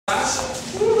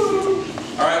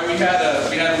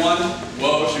we had one.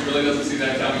 Whoa, she really doesn't see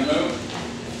that coming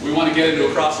move. We want to get into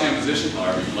a cross hand position,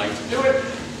 however you'd like to do it.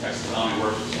 Externally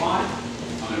works just fine.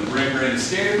 I'm going to bring her into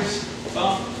skaters,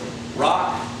 bump,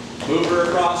 rock, move her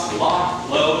across, lock,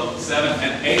 load, 7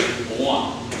 and 8,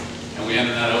 1. And we end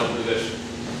in that open position.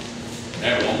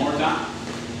 Okay, one more time.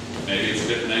 Maybe it's a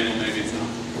different angle, maybe it's not.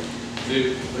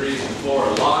 2, 3, 4,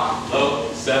 lock,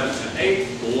 load, 7 and 8,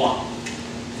 1,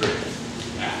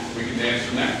 3. Now, we can dance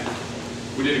from there.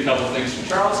 We did a couple of things from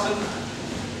Charleston.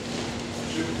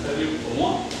 Shoot, I do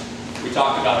 1. We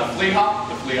talked about a flea hop.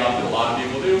 The flea hop that a lot of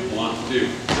people do. 1, 2,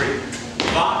 3,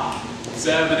 5,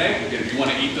 7, 8. Again, if you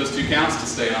want to eat those 2 counts to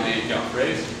stay on the 8 count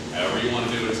phrase, however you want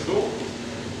to do it is cool.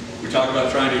 We talked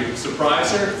about trying to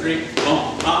surprise her. 3,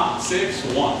 boom, pop, 6,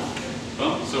 1.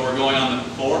 Boom. So we're going on the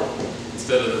 4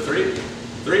 instead of the 3.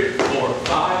 3, 4,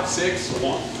 5, 6,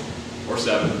 1. Or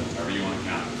 7, however you want to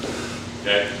count.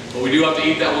 Okay? But we do have to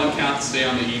eat that 1 count to stay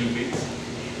on the even beats.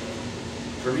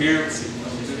 From here, let's see.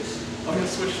 Oh, yeah,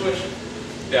 switch.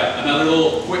 Yeah, another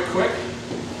little quick.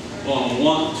 Boom,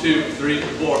 1, 2, 3,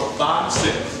 4, 5,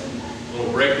 6.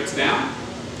 Little break that's down.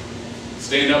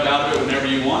 Stand up out of it whenever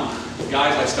you want.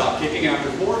 Guys, I stop kicking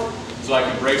after 4 so I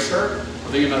can brace her.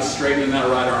 We're thinking about straightening that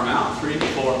right arm out. 3,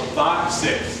 4, 5,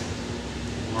 6.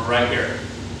 We're right here.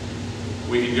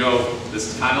 We can go,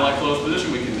 this is kind of like closed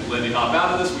position. We can lindy hop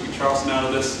out of this. We can Charleston out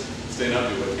of this. Stand up,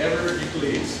 do whatever you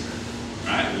please.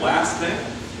 All right, last thing.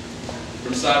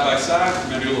 From side by side,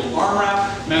 we're going to do a little arm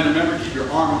wrap. Man, remember, keep your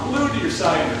arm glued to your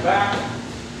side and your back.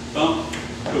 Bump,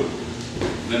 boop.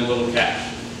 And then a little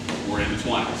catch. We're in the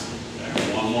 20s.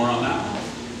 Okay, one more on that.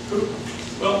 Boop.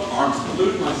 Well, arms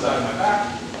glued to my side and my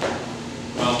back.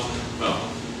 Well.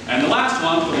 And the last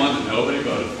one, the one that nobody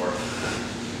voted for.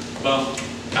 Bump,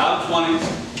 out of 20s.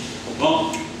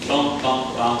 Bump,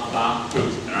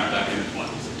 boop. And right back in the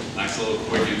 20s. Nice little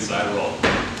quick inside roll.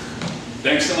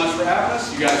 Thanks so much for having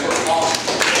us. You guys were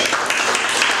awesome.